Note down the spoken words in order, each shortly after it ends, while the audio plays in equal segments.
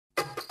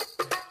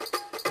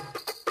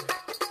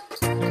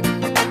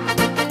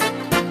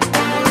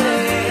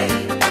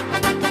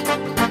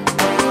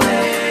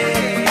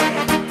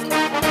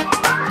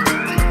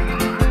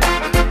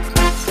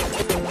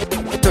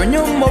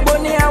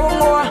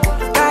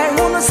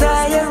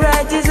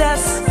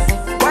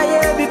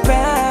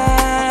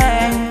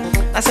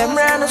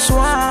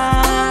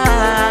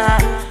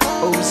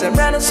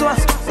swa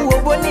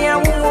Uoboni ya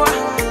umwa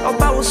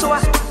Oba uswa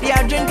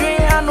Ya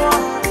dwendwen anwa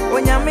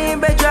Onyame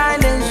bedwa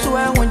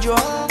nensuwa wonjo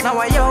Na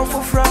wayo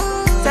fufra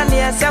Tani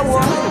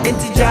esewo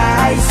Enti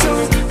Gyae Su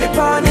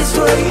Mepani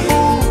sway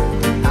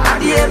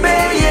Adie be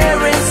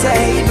yere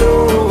say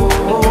do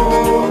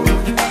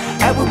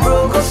Ebu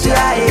broko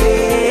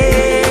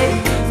siae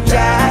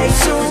Gyae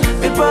Su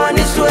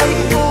Mepani sway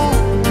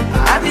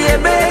Adie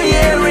be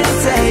yere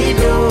say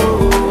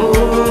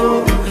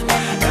do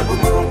Ebu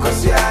broko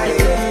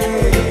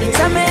siae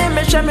Tame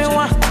me shame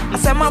wa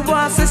Asema bo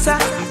asesa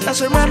Na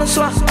shemrano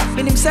swa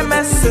Minim se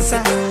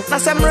mesesa Na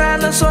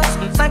semrano swa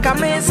Na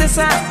kame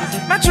sesa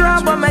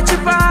Maturabo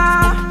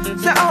mechipa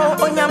Se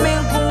o onyame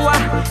nkuwa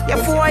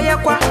Yafuwa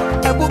yakwa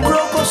Ebu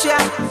broko sya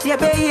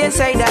Yebe ye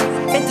saida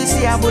Enti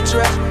si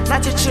abutre Na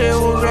chichire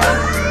ure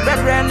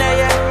Bebre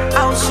neye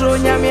Ausro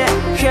nyame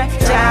Hwe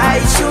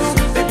Gyae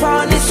Su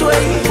Mepani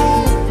sway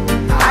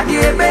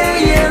Adie be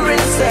ye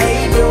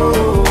rinseido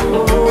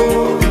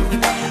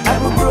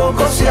Ebu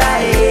broko sya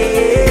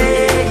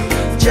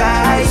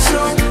Gyae Su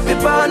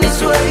Mepani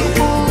sway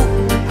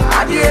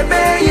Adie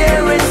be ye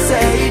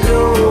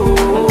rinseido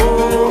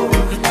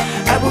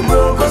Ebu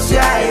broko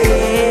sya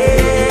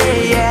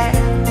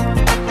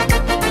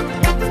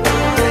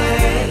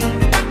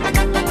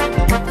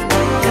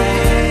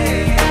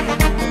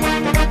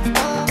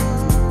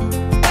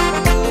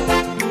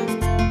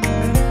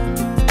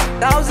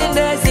Thousand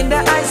days in the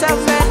eyes of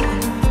men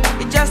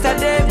It's just a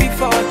day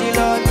before the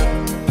Lord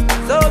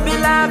So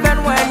beloved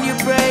when you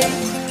pray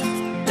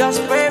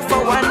Just pray for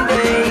one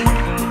day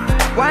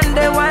One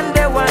day, one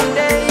day, one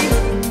day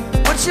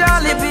Would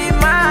surely be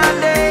my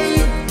day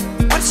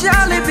Would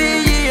surely be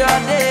your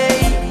day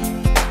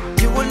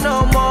You will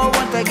know more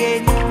once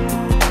again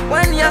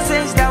When your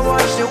sins are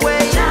washed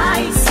away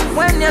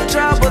When your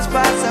troubles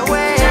pass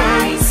away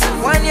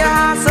When your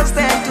hearts are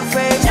stand to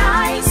faith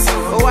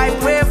Oh, I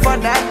pray for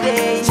that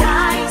day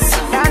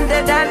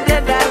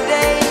that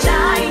day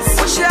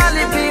Will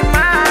surely be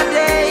my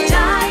day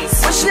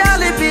Will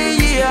surely be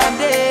your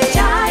day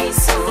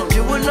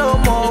You will know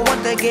more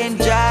once again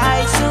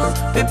Gyae Su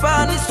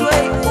Mepani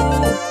sway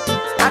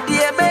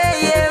Adie be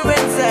ye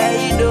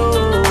rinseido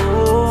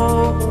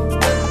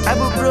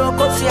Ebu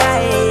broko sya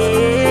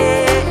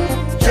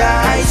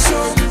Gyae Su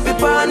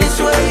Mepani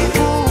sway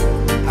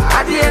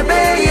Adie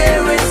be ye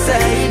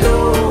rinseido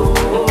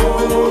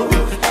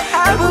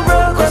Ebu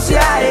broko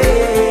sya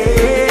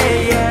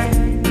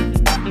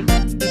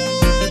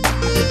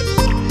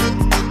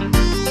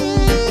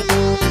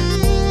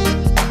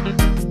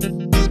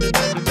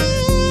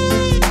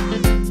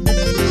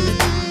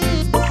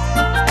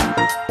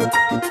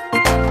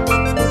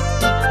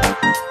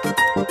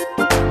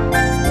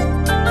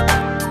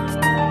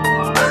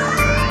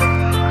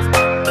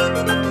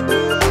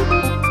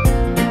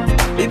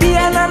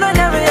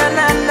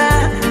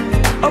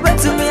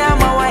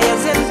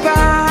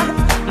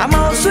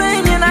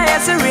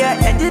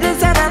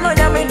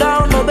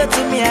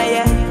to me,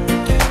 yeah.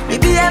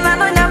 Bibi ana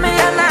no nyame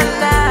ya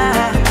nana.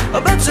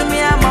 Obetu me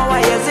ama wa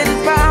yezin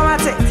power.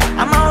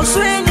 I'm all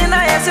swinging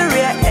na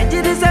yeseria.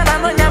 Eji di sana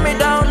no nyame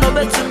down.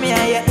 Obetu me,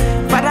 yeah.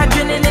 Father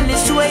dreaming in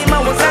this way, ma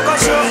was a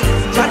show.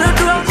 Father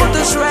do am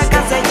photo show. I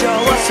can say Joe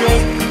was way.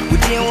 We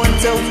didn't want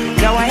to.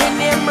 Now I in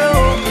him bro.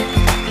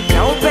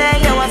 Now pay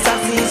ya was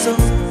a so.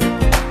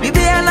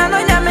 Bibi ana no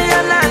nyame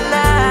ya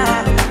nana.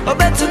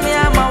 Obetu me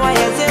ama wa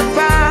yezin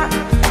power.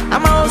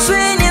 I'm all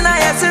swinging na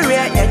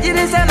yeseria. Eji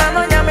di sana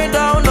no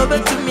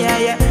to me,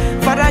 yeah.